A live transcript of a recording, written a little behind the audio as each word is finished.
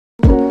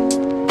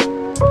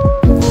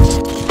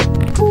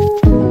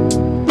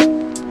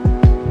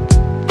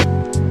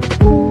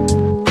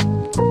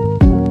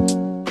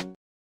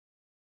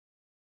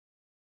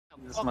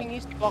walking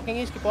east, keep walking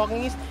east, keep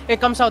walking east. Hey,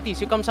 come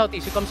southeast, you come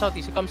southeast, you come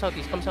southeast, you come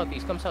southeast, come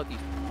southeast, come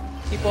southeast.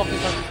 Keep walking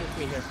southeast with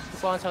me here.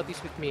 Keep walking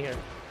southeast with me here.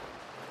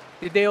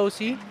 Did they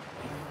OC?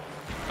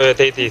 No.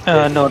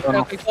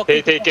 No. OC.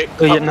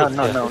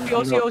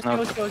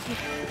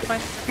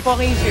 Fine. Keep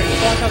walking east here.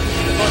 Keep walking southeast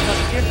here. Keep walking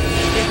southeast here.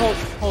 Okay, hold.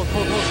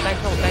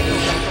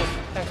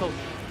 Thanks, hold.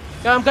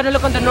 Yeah, I'm gonna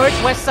look on the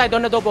northwest side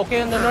on Adobo,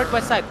 okay? On the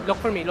northwest side. Look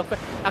for me.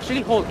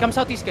 Actually, hold. Come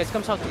southeast, guys.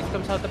 Come south a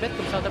bit.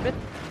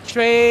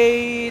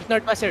 Straight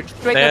northwest here.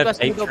 Straight northwest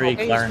on Adobo,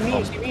 okay?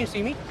 You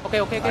see me? Okay.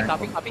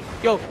 Copy.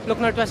 Yo, look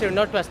northwest here.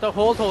 Northwest.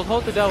 Hold to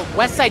the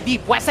west side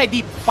deep.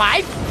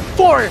 5,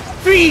 4,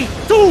 3,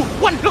 2,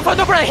 1. Look for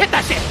Adobo and hit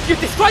that shit. You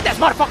destroyed that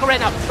motherfucker right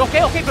now.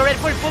 Okay. Be ready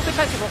for full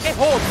defensive, okay?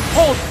 Hold.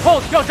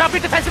 Yo, drop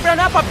your defensive right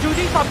now. Pop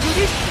duties.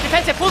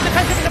 Defensive, full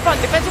defensive in the front.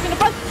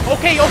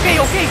 Okay. Yo.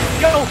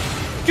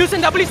 Q's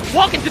and W's,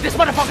 walk into these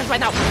motherfuckers right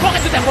now. Walk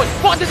into them, boys.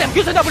 Walk into them,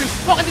 Q's and W's.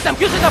 Walk into them,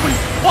 Q's and W's.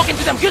 Walk into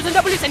them, Q's and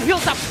W's, and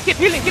heals up.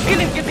 Keep healing.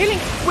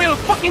 We'll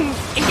fucking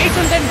engage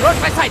on them.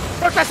 Northwest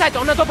side.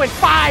 On the top in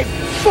 5,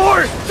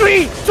 4,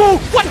 3, 2, 1.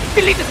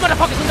 Delete these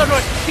motherfuckers on the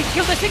north.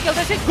 Kill the shit.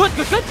 Good.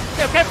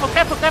 Careful.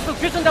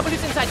 Q's and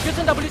W's inside.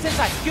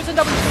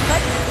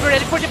 We're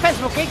ready for defense,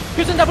 okay?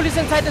 Q's and W's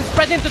inside and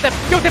spread into them.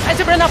 Yo,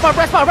 defensive right now.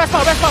 Rest power.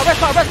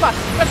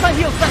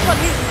 Heals.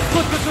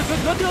 Good.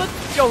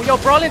 Yo,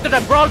 brawl into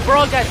them. Brawl,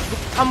 guys.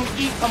 Come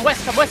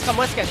west, guys. Come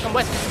west.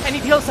 I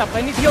need heals up.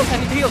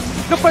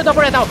 Look for the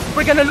right now.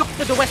 We're gonna look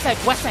to the west side.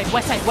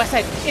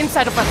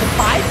 Inside of us in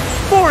 5,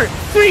 4,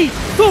 3, 2,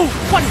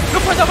 1.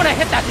 Look for the one.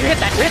 Hit that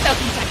inside.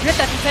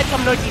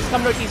 Come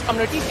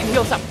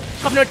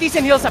northeast,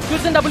 and heals up.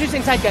 Q's and W's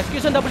inside, guys.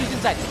 Heals up.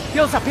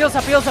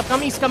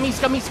 Come east.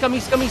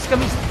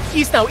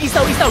 East now.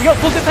 Yo,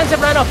 full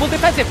defensive right now. Full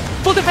defensive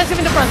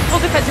in the front. Full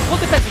defensive.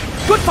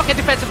 Good fucking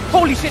defensive.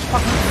 Holy shit,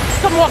 fucking.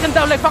 Come walking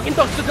down like fucking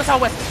dogs to the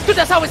southwest.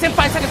 In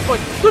 5 seconds, boys.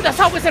 To the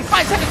southwest in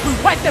 5 seconds. We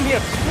wipe them here.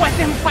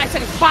 In 5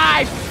 seconds.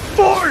 5,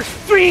 4,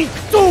 3,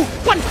 2,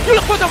 1. You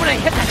look for the right.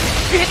 Hit that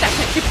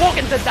shit. Keep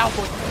walking them down,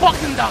 boys. Walk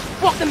them down.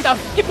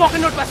 Keep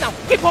walking northwest now.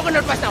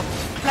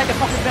 Apply the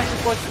fucking pressure,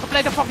 boys.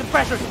 Apply the fucking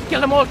pressure.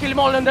 Kill them all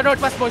on the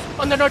northwest, boys.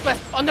 On the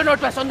northwest.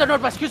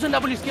 Q's and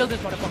W's, kill these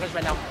motherfuckers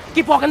right now.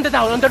 Keep walking them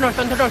down on the north.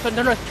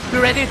 Be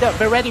ready. The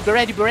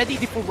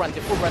full run.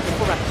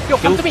 Yo,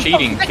 come to me.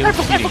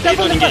 Careful. Come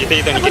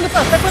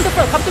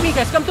to me,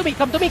 guys. Come to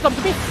me.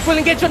 We'll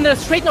engage on the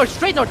straight north.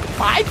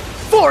 5,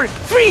 4,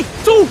 3,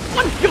 2,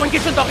 1. Yo,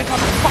 engage on dog and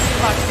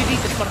fucking rush.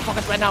 Delete these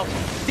motherfuckers right now.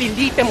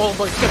 Delete them all,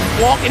 boys. Just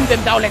walking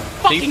them down like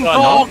fucking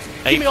dogs.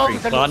 Give me all the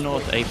far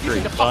north,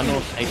 A3.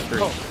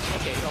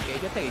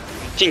 Okay.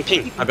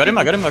 Ping. I got him.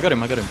 Is it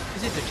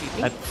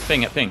the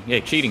cheating? Ping.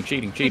 Yeah, cheating.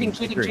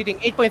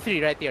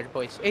 8.3 right there,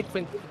 boys.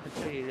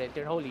 8.3 right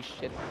there. Holy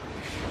shit.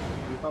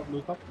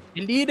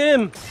 Delete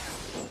him.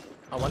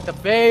 I want the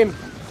fame.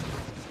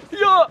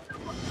 Yeah.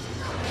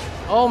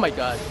 Oh my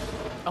god.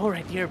 Oh,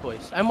 right here,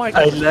 boys. I'm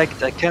marking. I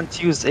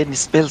can't use any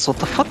spells. What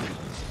the fuck?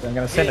 I'm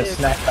gonna send a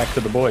snap back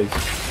to the boys.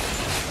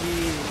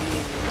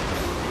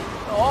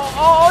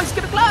 Oh, he's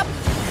gonna clap!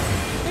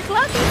 He's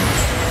clapping!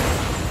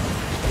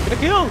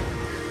 Gonna kill!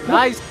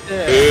 Nice!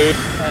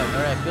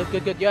 Alright,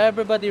 good. Yeah,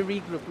 everybody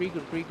regroup.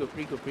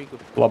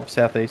 Club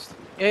southeast.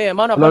 Yeah,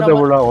 man up. One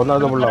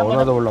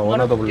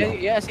double.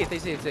 Yeah, I see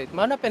it.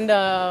 Man up and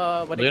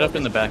what do you Lead call up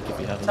in the back if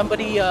you have it?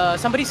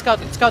 Somebody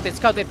scout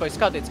it, boys.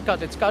 Scout it.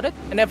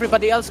 And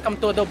everybody else come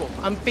to Adobo.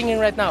 I'm pinging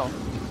right now.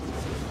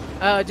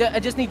 I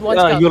just need one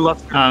scout. You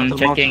lost.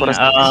 Checking. DOG.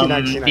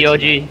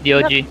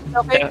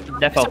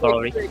 Defo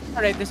probably.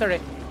 This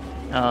alright.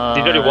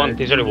 There's only one.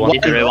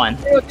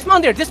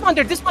 Dismount.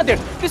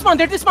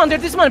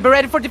 Be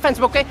ready for defense,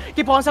 okay?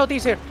 Keep on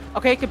southeast here.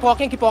 Okay, keep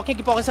walking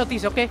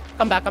southeast, okay?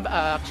 Come back.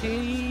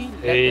 Actually...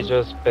 They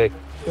just pick.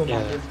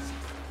 Yeah.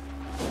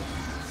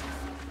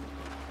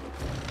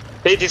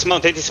 They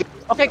dismount.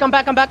 Okay, come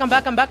back to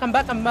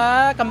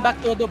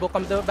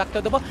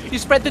Adobo. You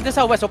spread to the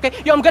southwest, okay?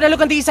 Yo, I'm gonna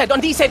look on the east side,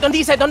 on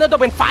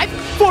Adobo in 5,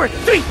 4,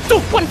 3, 2,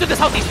 1 to the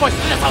southeast, boys. To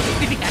the southeast.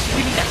 Delete that.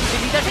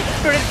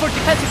 Be ready for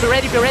defensive. Be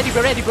ready.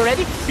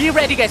 Be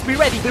ready, guys. Be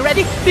ready.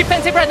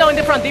 Defensive right now in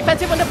the front.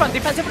 Defensive in the front.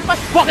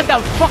 Walk them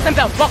down.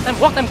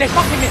 They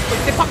fucking miss.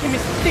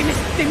 They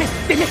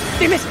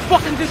miss.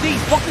 Walk them to the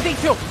east.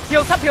 Yo,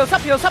 heals up.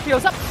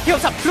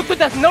 Look to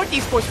the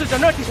northeast, boys. To the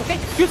northeast, okay?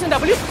 Q's and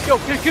W. Yo,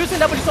 Q's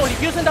and W's only.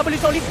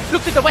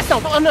 Look to the west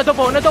now. On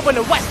Adobo in the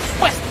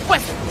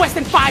west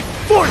in 5,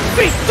 4,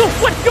 3, 2,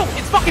 1. Yo,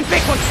 it's fucking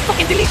big, boys.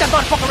 Fucking delete that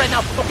motherfucker right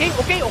now. Okay.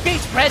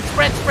 Spread. They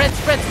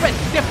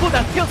have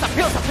cooldown. Heals up.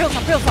 They have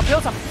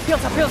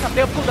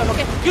cooldown,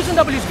 okay? Q's and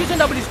W's.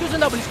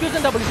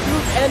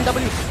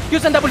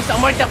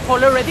 I'm marking that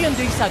collar already on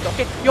the east side,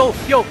 okay? Yo,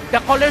 the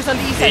collar's on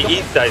the east side.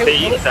 Okay?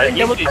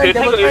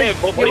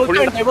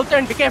 They will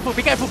turn. Be careful.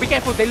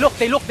 They look.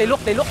 Yo,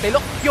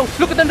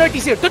 look at the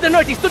northeast here. To the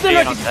northeast.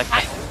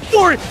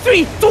 4,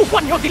 3, 2,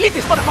 1. Yo, delete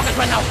these motherfuckers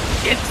right now.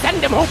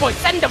 Send them home, boys.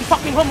 Send them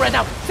fucking home right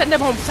now. Send them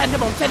home, send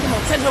them home, send them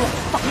home, send them home.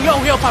 Fucking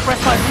yo, pop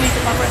rest fire. You need to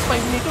pop rest fire.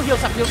 You need to heal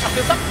up, heal up,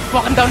 heal up.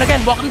 Walk them down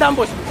again. Walk them down,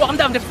 boys. Walk them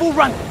down. They full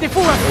run. They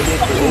full run.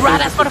 Fucking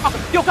rat ass motherfucker.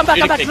 Yo, come back,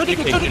 come back. Judy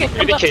kit,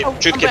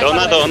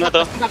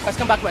 another.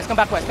 Come back west.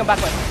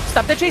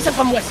 Stop the chase and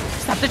come west.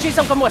 Stop the chase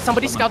and come west.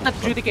 Somebody scout that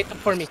Judy gate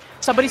for me.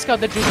 Somebody scout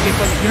the Judy gate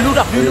for me. You loot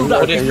up.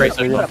 What is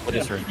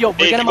right? Yo,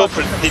 we're gonna mount.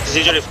 It's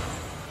usually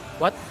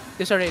What?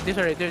 This already.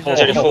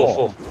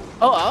 full.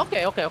 Oh,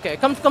 okay.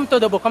 Come to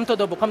double,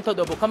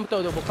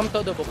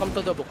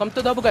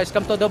 guys.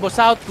 Come to double.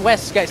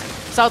 Southwest, guys.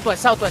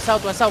 Southwest.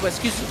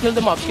 Kill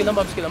the mobs.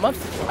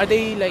 Are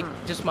they like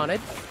just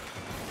mounted?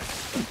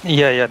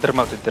 Yeah, they're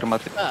mounted.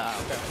 Okay.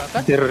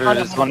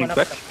 They're spawning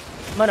back.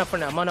 Mana for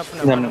now.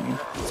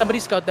 Somebody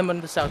scout them on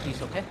the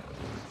southeast, okay?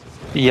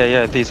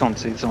 Yeah, he's on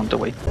the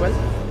way. Well,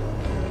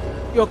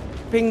 yo,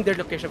 ping their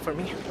location for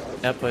me.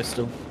 Outpost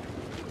still.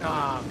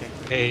 Okay.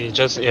 Hey,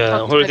 just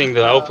holding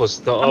the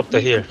outpost up to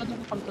here.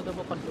 Come to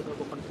double.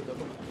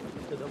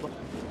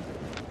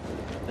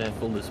 They're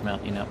full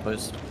dismount in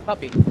outpost.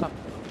 Copy.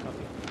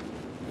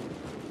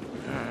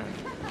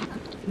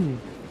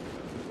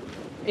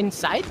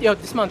 Inside? Yo,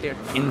 dismount here.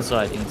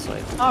 Inside.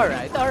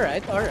 Alright.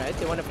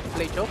 They wanna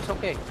play jokes?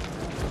 Okay.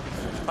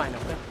 Fine,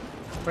 okay.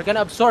 We're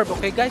gonna absorb,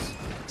 okay, guys?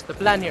 It's the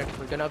plan here.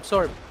 We're gonna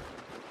absorb.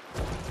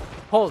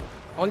 Hold.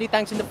 Only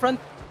tanks in the front.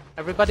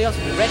 Everybody else,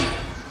 be ready.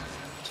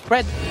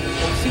 Spread.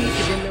 OC.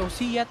 You didn't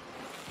OC yet.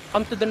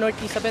 Come to the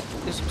northeast a bit.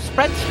 Just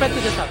spread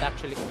to the south,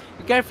 actually.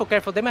 Be careful.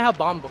 They might have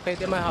bomb, okay?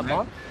 They might have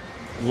bomb.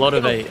 A lot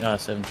of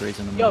 7-3s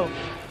in the Yo,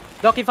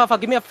 Doki Fafa,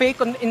 give me a fake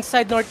on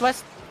inside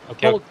northwest.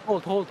 Okay.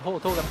 Hold. I'm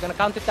gonna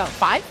count it down.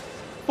 5,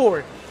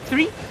 4,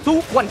 3,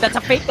 2, 1. That's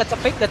a fake.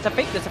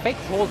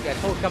 Hold, guys.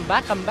 Hold. Come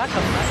back.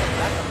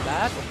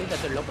 Okay,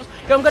 that's a locus.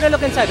 Yo, I'm gonna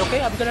look inside, okay?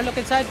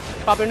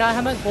 Pop your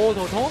hammer. Hold.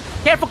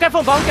 Careful.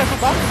 Bomb.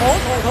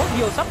 Hold.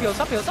 Heals up.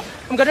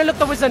 I'm gonna look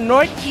towards the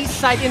northeast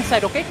side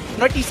inside, okay?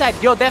 Northeast side.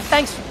 Yo, death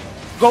tanks.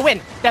 Go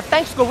in.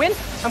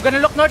 I'm gonna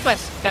look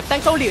northwest. Death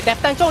tanks only.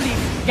 Careful.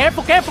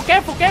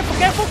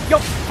 Yo,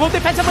 full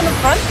defensive on the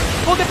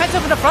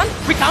front.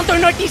 We counter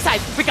northeast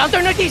side.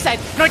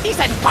 Northeast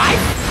side. 5,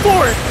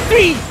 4,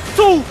 3,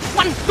 2,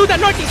 1. To the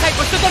northeast side,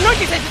 boys. It's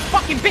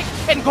fucking big.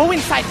 And go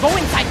inside. Go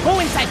inside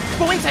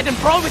and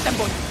brawl with them,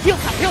 boys.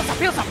 Heals up.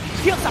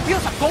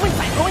 Go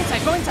inside. Using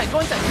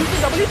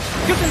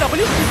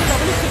W.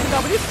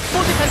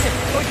 Full defensive.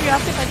 So if you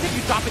have defensive,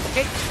 you drop it,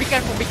 okay? Be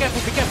careful.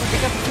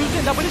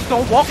 Using W.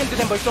 Don't walk into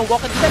them, boys. You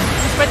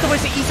spread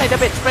towards the east side a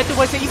bit.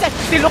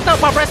 They look now,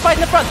 Bob. Rest in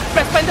the front.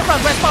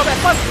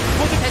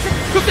 Full defensive.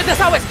 Look to the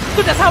southwest.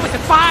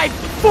 5,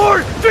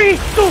 4, 3,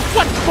 2,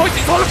 1. Boys,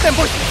 it's all of them,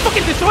 boys.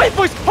 Fucking destroy it,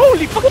 boys.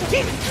 Holy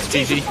fucking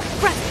Jesus.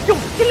 Yo,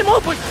 kill them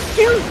all, boys.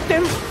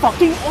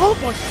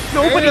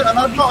 Nobody.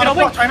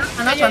 China.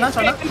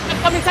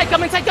 Come inside.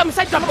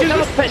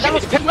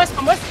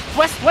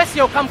 West.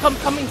 Yo, come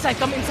inside.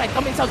 Come inside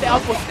the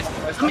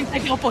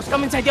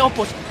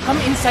outpost. Come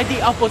inside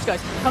the outpost,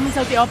 guys. Come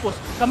inside the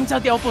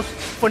outpost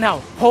for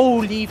now.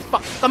 Holy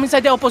fuck. Come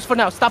inside the outpost for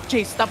now. Stop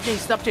chase.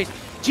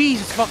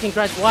 Jesus fucking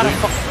Christ, what a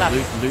fucking lap.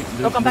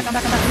 No, come back.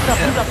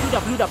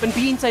 Loot up, and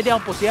be inside the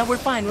outpost, yeah? We're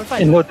fine. No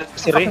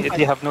disarray, if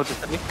you have no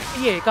disarray.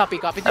 Yeah, copy.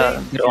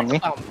 They're on me.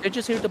 They're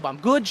just here to bomb.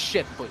 Good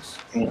shit, boys.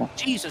 Yeah.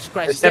 Jesus They're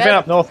Christ. stepping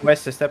up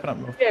northwest.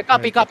 Yeah,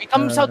 copy.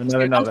 Come south. No,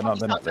 they're not.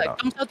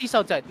 Come southeast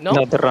outside. No,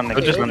 they're running.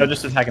 They're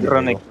just attacking. They're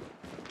running.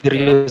 They're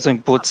using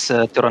boats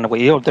to run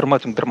away. Oh, they're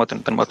mounting.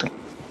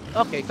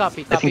 Okay,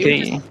 copy. I think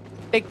they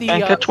Take the.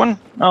 can catch one.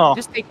 Oh.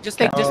 Just take.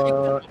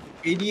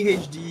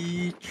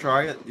 ADHD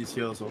Triad is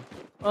here also.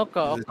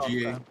 Okay. The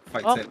GA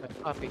fight Okay, set.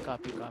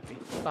 copy.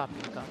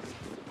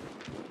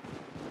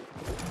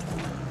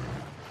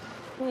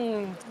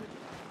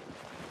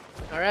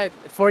 Alright,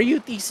 for you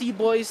TC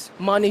boys,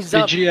 money's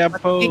up. No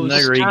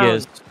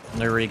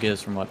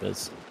regas from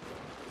wipers.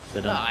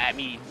 I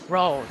mean,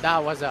 bro,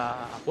 that was a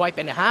wipe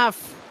and a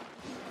half.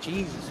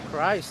 Jesus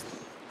Christ.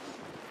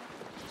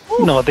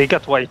 No, they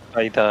got wiped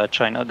by the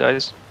China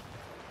guys.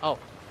 Oh.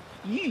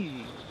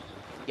 Yee.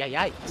 Yeah,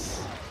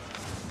 yikes.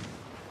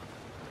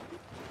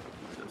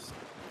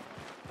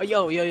 Oh,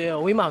 yo,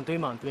 we mount. Did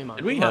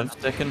we have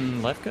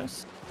second life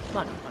ghost? Come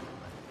on.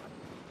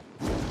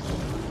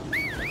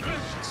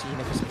 See,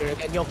 next spear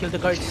again. Yo, kill the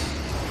guards.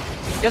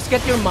 Just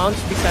get your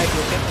mounts beside you,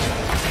 okay?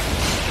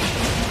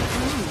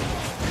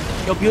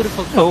 Yo,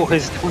 beautiful. Oh,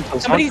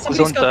 somebody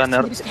scout.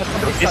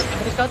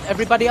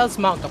 Everybody else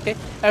mount, okay?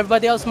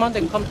 Everybody else mount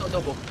and come to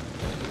double.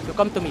 You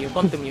come to me.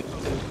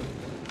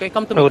 Okay,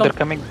 come to me. Oh, they're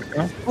coming.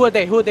 Who are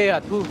they? Who are they?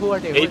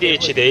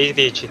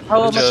 ADHD.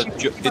 How much?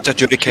 It's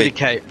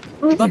adjudicate.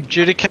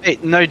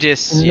 Adjudicate, no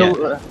dis.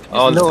 Yeah.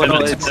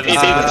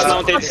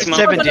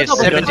 Seven dis.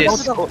 7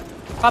 dis.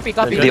 Copy.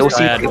 The OC.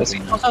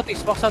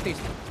 Walk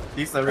southeast.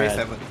 These are race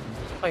 7.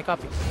 Okay,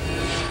 copy.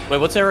 Wait,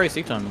 what's our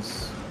AC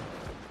times?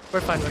 We're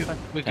fine.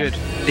 We're good.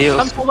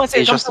 Come southwest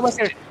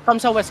here. Come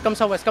southwest.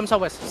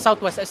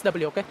 Southwest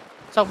SW, okay?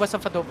 Southwest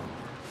of Adobo.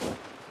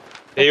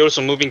 They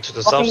also moving to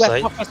the south Walking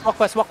side. west, walk west, walk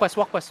west, walk west,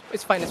 walk west.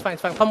 It's fine, it's fine,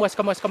 it's fine. Come west,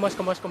 come west, come west,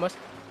 come west, come west.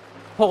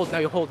 Hold, now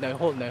you hold, now you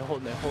hold, now you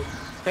hold, now you hold.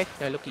 Okay,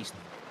 now look east.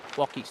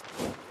 Walk east.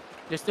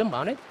 They're still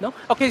mounted? No?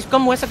 Okay,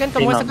 come west again,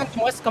 come west again,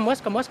 come west, come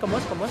west, come west, come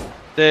west, come west.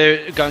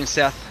 They're going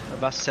south,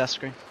 above south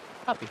screen.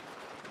 Copy.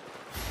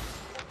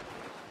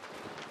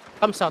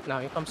 Come south now,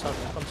 you come south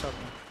now, come south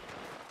now.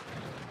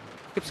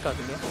 Keep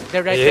scouting, yeah?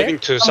 They're right They're there. heading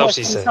to Come west,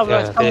 southeast side. come Yeah,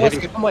 west, they're come heading.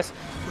 west, come west.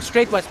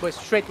 Straight west, boys,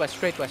 straight west,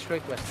 straight west,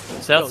 straight west.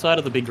 South Yo, side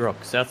of the big rock.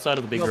 South side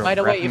of the big yo, rock. by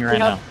the way, Wrapping if we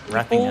around have now.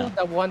 Wrapping people now.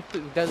 that want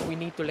to, that we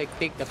need to like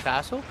take the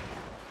castle,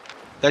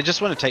 They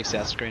just want to take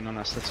south screen on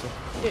us, that's all.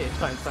 yeah, it's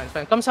fine, it's fine, it's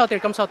fine. Come south here,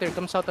 come south here,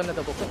 come south on the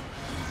double.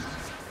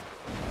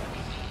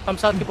 Come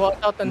south, keep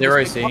walking out on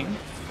They're this big OCing. rock.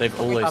 They've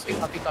Okay, always copy,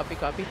 seen. copy, copy,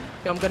 copy.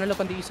 Yeah, I'm gonna look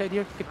on the east side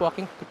here. Keep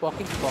walking, keep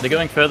walking, keep walking. They're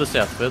going further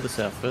south, further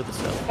south, further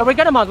south. Oh, we're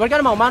gonna mount,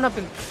 mount up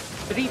in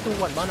 3, 2,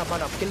 1, mount up,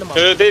 kill them all.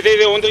 They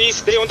on the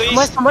east. They on the Come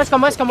west, east. come west,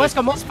 come west, come west,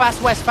 come west,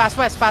 fast west, fast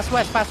west, fast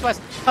west, fast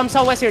west. Come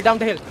southwest here, down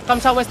the hill. Come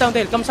southwest down the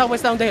hill. Come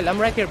southwest down the hill. I'm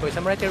right here, boys.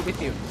 I'm right here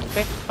with you.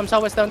 Okay? Come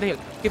southwest down the hill.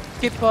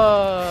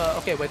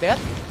 Okay, wait there.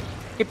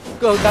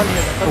 Go down the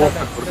hill.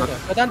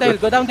 Go down the hill.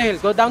 Go down the hill.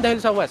 Go down the hill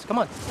southwest. Come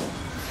on.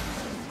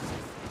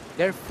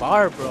 They're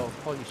far, bro.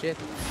 Holy shit.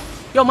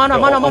 Yo, mana.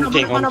 Yo,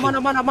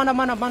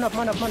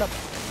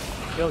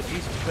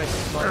 Jesus Christ.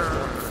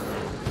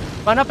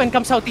 Man up and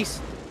come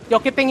southeast. Yo,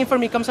 keep pinging for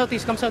me. Come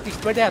southeast.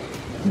 Where they at?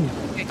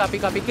 Okay,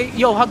 copy. Okay,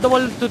 yo, hug the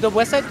wall to the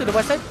west side. Hug the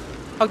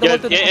Yeah, wall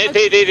to the west side.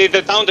 they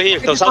down the hill.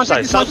 The south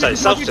side. Dismount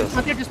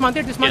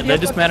here. Yeah, they're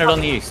dismounted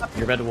on the east.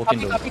 You're about to walk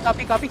into it.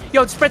 Copy.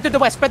 Yo, spread to the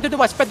west a bit,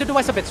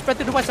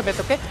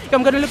 okay? Yo,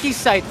 I'm gonna look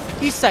east side.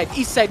 Just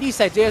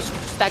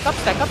stack up.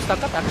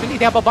 Actually,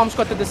 they have a bomb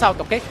squad to the south,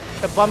 okay? They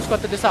have a bomb squad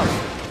to the south.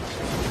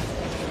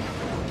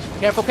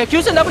 Careful, okay?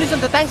 Q's and W's on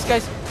the tanks,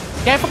 guys.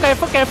 Careful.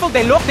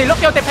 They look.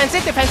 Yo,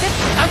 defensive.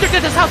 Counter to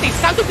the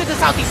southeast,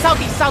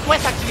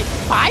 southwest, actually.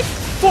 5,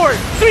 4,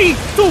 3,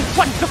 2,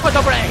 1. Look for the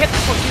overhead. Hit that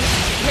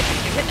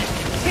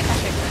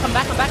shit. Come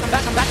back. Yo,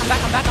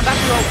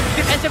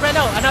 defensive right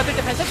now. Another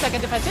defensive, second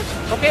defensive.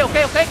 Okay.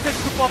 Just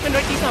keep walking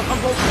northeast now. Come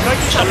go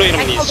northeast.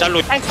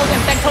 Tanks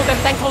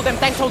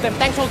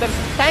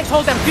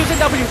hold them. Q's and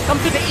W's. Come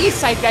to the east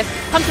side, guys.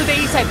 Come to the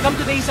east side. Their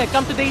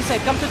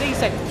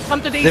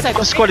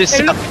bomb squad is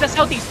Hey, look south. to the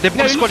southeast. Their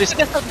bomb squad is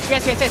Yes.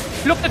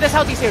 Look to the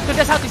southeast here.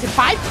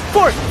 5,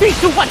 4, 3,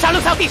 2, 1. Shallow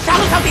southeast. Look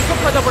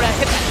for the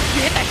overhead.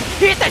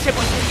 Hit that shit,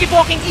 boys. Keep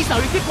walking east now.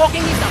 Keep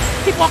walking east now.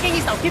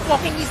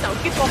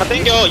 I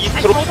think yo, east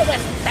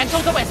Tanks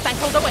troop.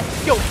 hold the west.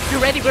 Yo, you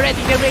ready? We're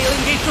ready.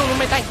 Engage through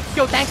my tanks.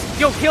 Yo, tanks.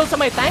 Yo, kill some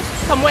of my tanks.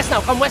 Come west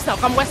now.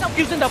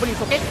 Using W's,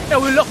 okay? Now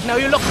you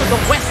look to the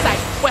west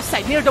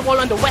side, near the wall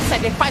on the west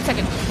side in 5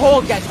 seconds.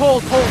 Hold, guys.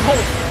 Hold.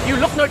 You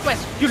look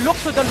northwest. You look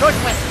to the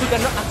northwest.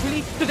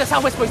 To the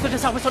southwest, boys. To the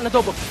southwest on the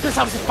double. To the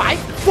southwest. 5,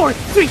 4,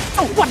 3, 2,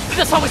 1. To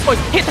the southwest, boys.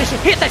 Hit that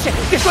shit.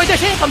 Destroy that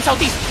shit. Come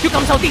southeast. You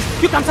come southeast.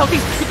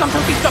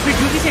 Drop your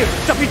duties here.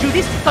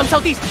 Come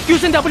southeast.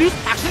 Using W's.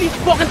 Actually,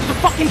 walk into the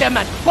fucking them,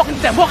 man. Walk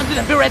into them.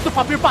 Be ready to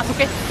pop your butts,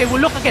 okay? They will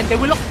look again.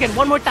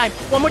 One more time.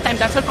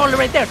 That's a caller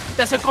right there.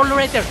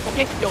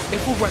 Okay? Yo, they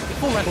full run.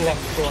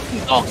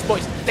 Fucking dogs,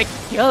 boys. They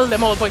kill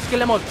them all, boys. Kill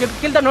the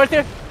north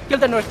here. Kill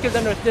the north.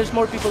 There's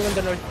more people in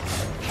the north.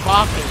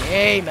 Fucking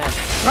hey, man.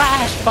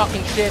 Trash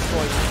fucking shit,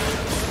 boys.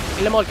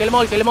 Kill them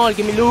all.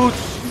 Give me loot.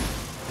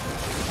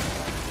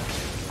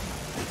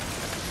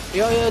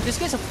 Yo, this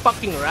guy's a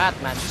fucking rat,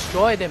 man.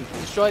 Destroy them.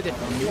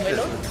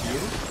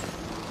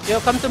 Yo,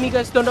 come to me,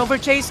 guys. Don't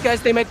overchase,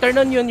 guys. They might turn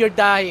on you and you're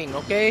dying,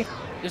 okay?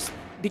 Just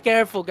be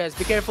careful, guys.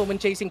 Be careful when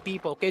chasing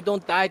people, okay?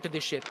 Don't die to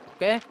this shit,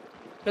 okay?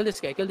 Kill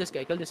this guy. It's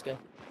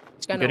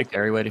kinda Get a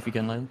carry weight if you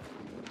can, Liam.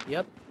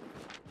 Yep.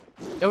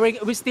 Yo,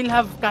 we still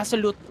have castle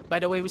loot. By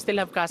the way, we still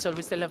have castle.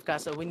 We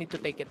need to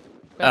take it.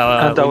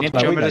 Okay? We need Do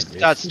you want me to to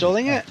start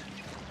stalling it?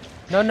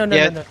 No.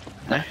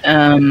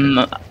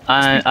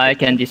 I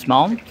can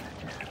dismount.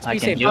 I Be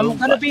can safe. do. I'm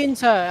gonna be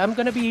inside. I'm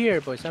gonna be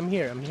here, boys. I'm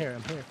here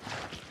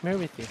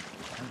with you.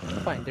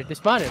 Fine. They're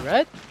dismounted,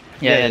 right?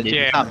 Yeah.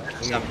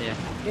 Some, yeah.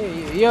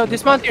 Yo,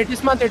 dismount here.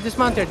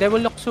 They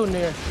will look soon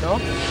here. No?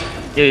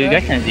 You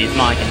guys can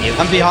dismount. I can heal.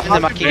 I'm behind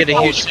them, I can get a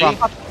huge bump.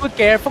 Good,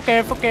 careful.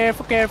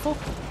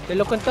 They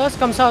look into us.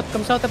 Come south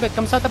a bit.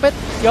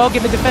 Yo,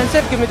 give me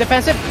defensive.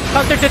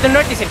 Counter to the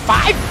north. They say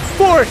 5,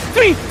 4,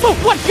 3, 2,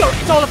 1. Yo,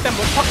 it's all of them,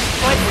 boys. Fuck,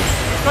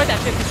 destroy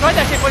that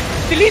shit, boys.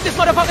 Delete this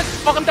motherfucker.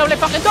 Fuck them down like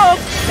fucking dogs.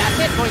 That's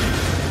it, boys.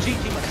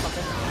 GG,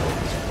 motherfucker.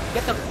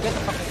 Get the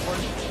fucking core.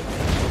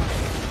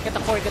 Get the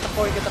core.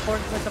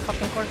 Where's the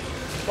fucking core?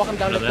 Walk them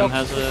down like dogs.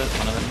 One of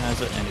them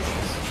has it, and it is.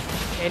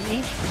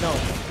 NE? No.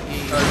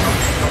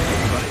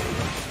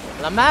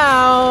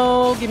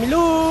 Lamau, give me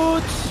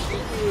loot.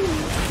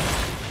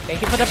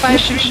 Thank you for the 5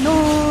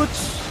 loot.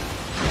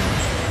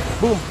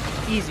 Boom,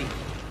 easy.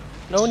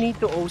 No need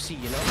to OC,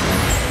 you know.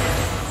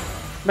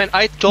 Man,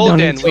 I told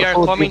them we are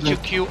coming to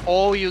kill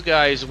all you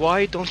guys.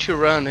 Why don't you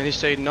run? And he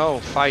said no.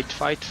 Fight.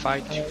 I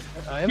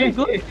am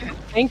good.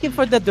 Thank you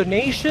for the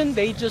donation.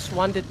 They just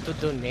wanted to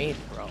donate,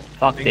 bro.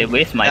 Fuck, they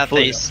waste my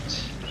food.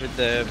 with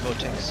the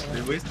vortex.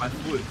 They waste my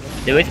food.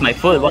 They waste my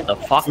food, what the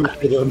fuck?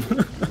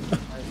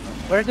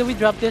 Where do we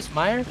drop this,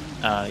 Meyer?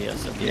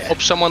 Yes. Yeah.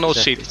 Hope someone knows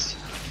Exactly. it.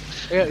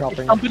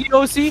 Somebody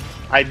OC?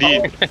 I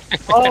did.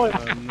 Oh,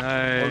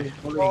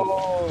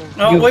 No.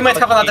 No, we might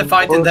have another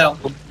fight in there.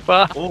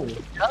 Oh,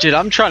 Dude,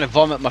 I'm trying to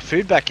vomit my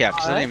food back out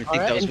because I didn't even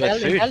think that was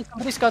worth food.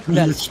 Somebody's got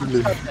Bell.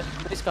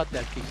 Somebody's got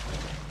Bell, please.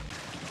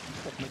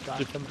 Oh my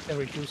god, some of them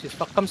are juicy as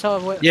fuck. Come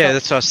south. Yeah,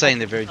 that's what I was saying.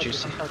 They're very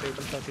juicy. Come south here,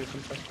 come south here,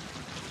 come south.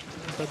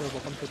 Come to turbo,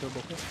 come to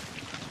turbo.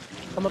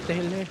 Come up the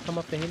hill here, come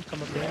up the hill,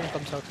 come up the hill, and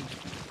come southeast.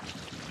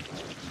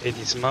 They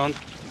dismount.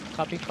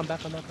 Copy, come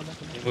back, come back, come back.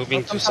 Come back.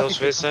 Moving to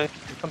southwest side.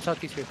 Come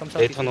southeast here, come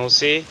They southeast. turn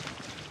OC.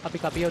 Copy,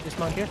 copy, yo,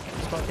 dismount here,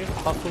 dismount here.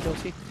 Pop food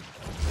OC.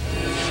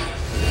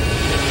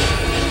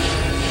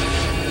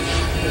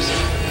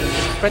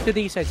 Spread to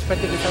the east side, spread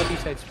to the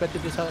southeast side, spread to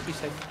the southeast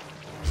side.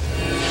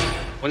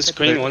 One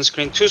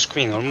screen, two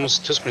screen,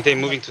 almost two screen. They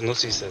moving to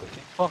northeast side.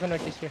 Okay. Walking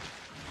northeast here.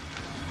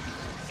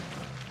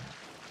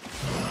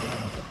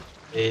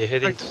 They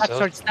heading to Stack south.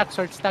 sword, stack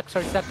sword, stack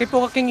sword, stack. Keep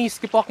walking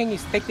east, keep walking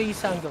east. Take the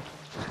east angle.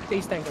 Take the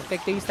east angle,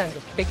 take the east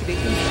angle, take the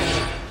east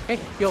angle. Okay,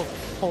 yo,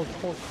 hold.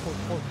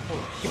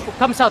 Keep,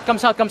 come south, come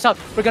south, come south.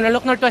 We're gonna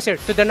look northwest here,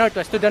 to the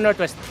northwest, to the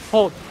northwest.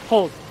 Hold,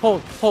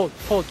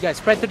 guys.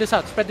 Spread to the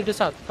south, spread to the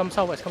south. Come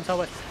southwest, come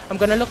southwest. I'm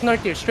gonna look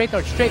north here, straight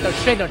north, straight north,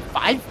 straight north.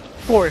 5,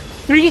 4,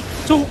 3,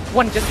 2,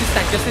 1. Just this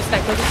tank, just this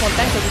tank. Kill this one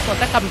tank, kill this one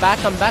tank. Come back,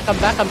 come back, come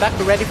back, come back.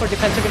 We're ready for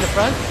defensive in the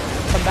front.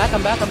 Come back.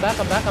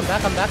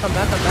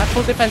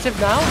 Full defensive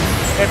now.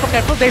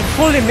 Careful. They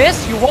fully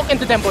miss. You walk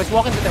into them, boys.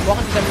 Walk into them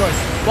north.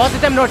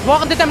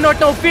 Walk into them north.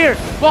 No fear.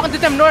 Walk into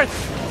them north.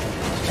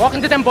 Walk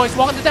into them, boys.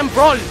 Walk into them.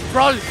 Brawl.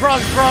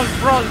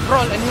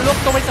 And you look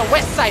towards the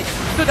west side.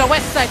 To the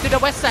west side.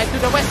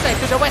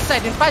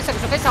 In 5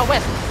 seconds. Okay,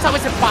 southwest.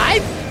 Southwest in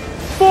 5,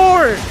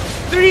 4,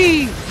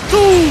 3,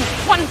 2,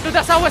 1. To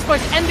the southwest,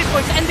 boys. End it,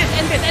 boys. End it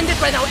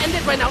right now.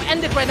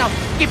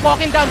 Keep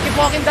walking down. Keep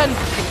walking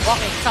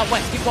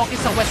southwest.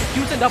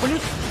 Q's and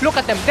W's. Look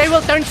at them. They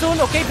will turn soon.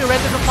 Okay, be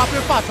ready to pop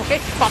your pots. Okay,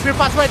 pop your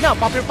pots right now.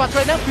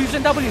 Q's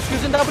and W's.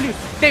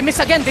 They miss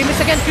again.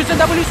 Q's and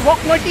W's. Walk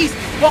northeast.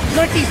 We have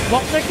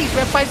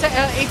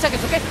 8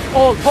 seconds. Okay,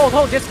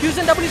 hold. Just Q's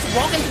and W's.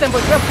 Walk into them,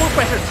 boys. We have full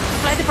pressure.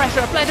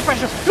 Apply the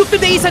pressure. Look to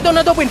the east side on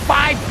the win.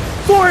 5,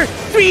 4,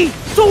 3, 2,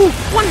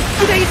 1.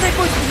 To the east side,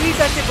 boys. Delete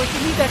that shit.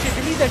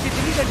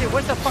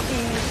 Where's the fucking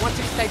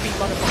 160 IP,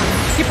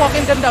 motherfucker? Keep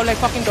walking them down like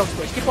fucking dogs,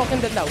 boys. Keep walking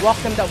them down. Walk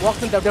them down.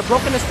 They're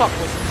broken as fuck,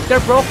 boys. Yo,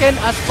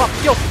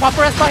 pop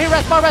respa here,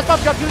 respa.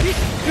 Drop Judy.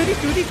 Good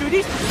defensive.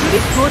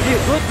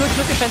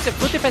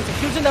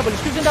 Q's and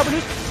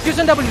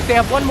W's. They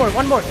have one more.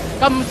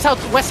 Come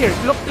southwest here.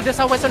 Look to the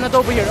southwest on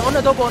Adobo here. On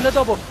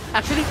Adobo.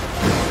 Actually,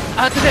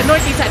 to the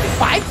northeast side.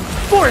 5,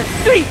 4,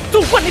 3,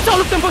 2, 1. It's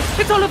all of them, boys.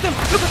 Look at them.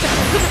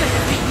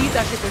 Delete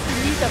that shit, boys.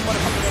 Delete that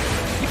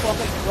motherfucker. Keep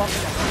walking.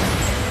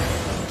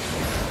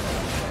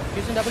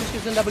 Q's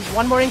and W's.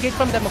 One more engage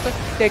from them, okay?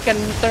 They can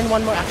turn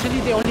one more.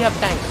 Actually, they only have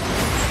tanks.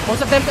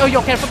 Most of them. Oh,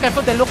 yo, careful.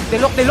 They look. Okay,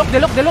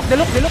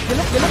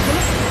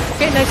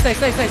 nice. So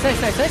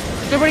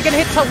we're gonna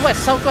hit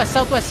southwest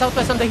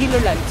on the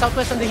healer land.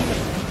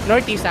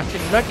 Northeast,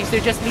 actually.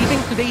 They're just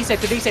leaving to the east side.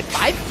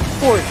 5,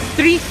 4,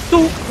 3,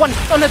 2, 1.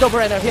 On the double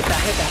runner. Hit that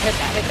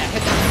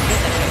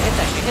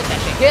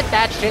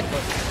shit,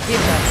 boy. Hit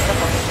that.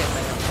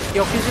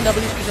 Yo, Q's and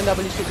W's.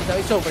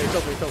 It's over.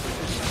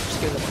 Just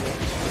kill them.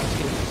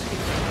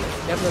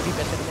 They have no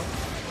defense anymore.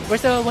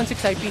 Where's the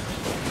 1-6 IP?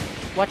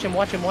 Watch him.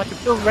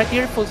 Oh, right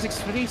here, full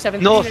 6-3,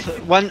 7-3. North,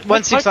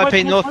 1-6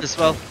 IP north as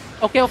well.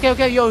 Okay.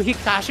 Yo, he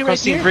Kashi right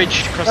here. Crossing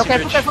bridge. Careful.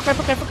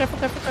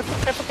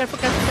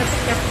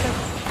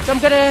 So I'm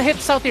gonna hit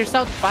south here.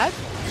 South 5,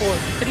 4,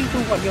 3, 2,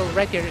 1. Yo,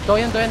 right here.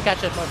 Doyan,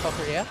 catch that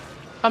motherfucker, yeah?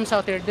 Come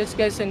south here. This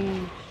guy's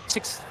in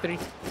 6-3.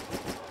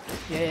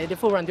 Yeah, the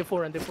full run.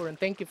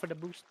 Thank you for the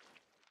boost.